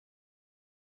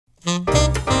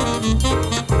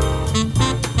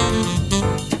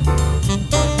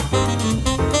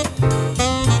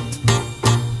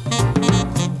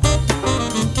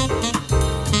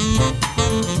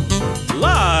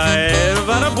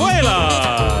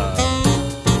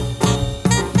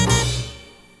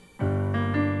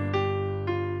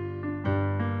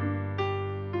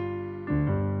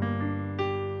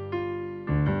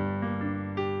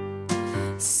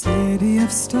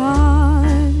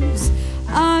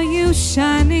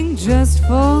shining just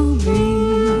for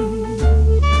me?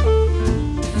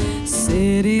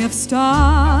 City of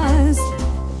stars,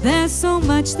 there's so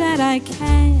much that I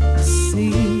can't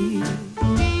see.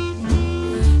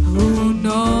 Who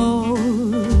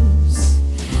knows?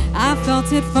 I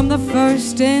felt it from the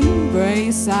first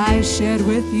embrace I shared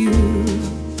with you.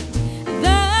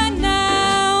 That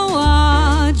now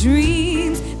our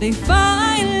dreams, they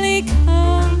finally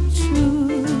come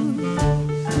true.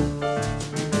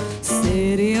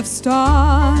 City of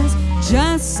stars,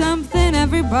 just something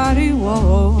everybody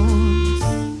wants.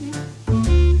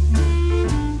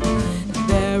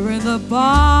 There in the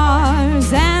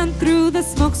bars and through the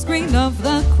smokescreen of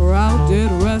the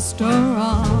crowded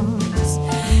restaurants,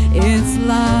 it's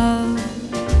love.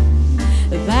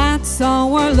 That's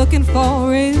all we're looking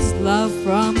for, is love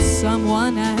from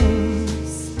someone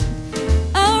else.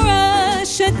 A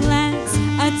rush, a glance,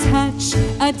 a touch,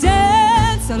 a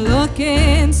dance, a look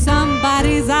in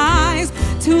somebody's eyes,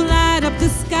 to light up the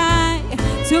sky,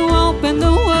 to open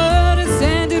the world and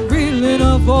send it real in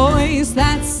a voice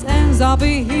that says I'll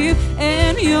be here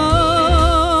and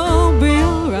you'll be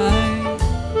alright.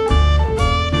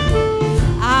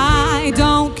 I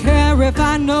don't care if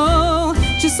I know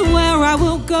just where I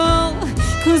will go,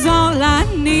 'cause all I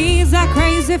need is that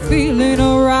crazy feeling,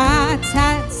 a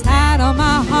rat-tat-tat on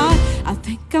my heart. I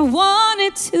think I want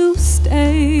it to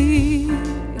stay.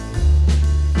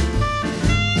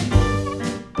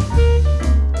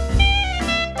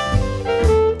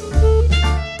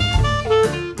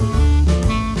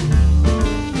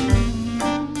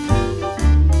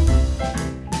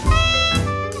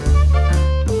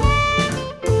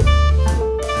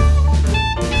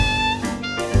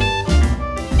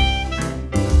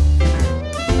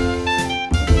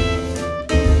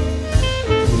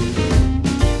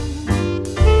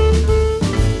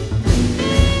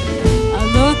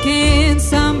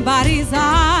 Somebody's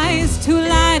eyes, to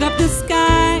light up the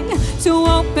sky, to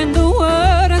open the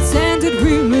world and send it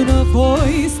real in a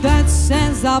voice that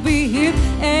says I'll be here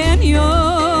and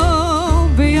you'll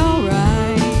be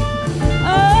alright.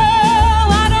 Oh,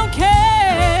 I don't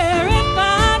care if I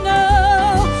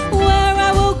know where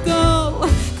I will go,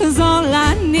 'cause all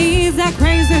I need is that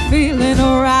crazy feeling,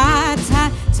 a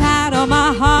rat-tat-tat on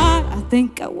my heart. I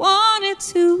think I want it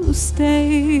to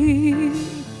stay.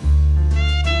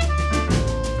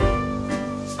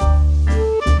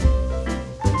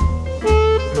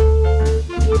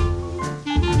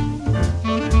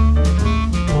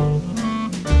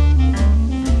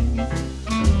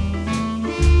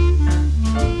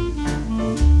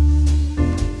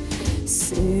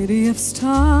 City of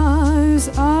stars,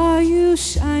 are you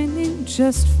shining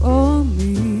just for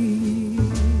me?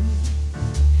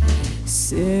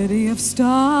 City of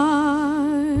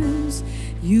stars,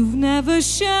 you've never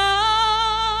shined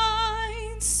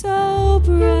so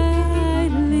bright.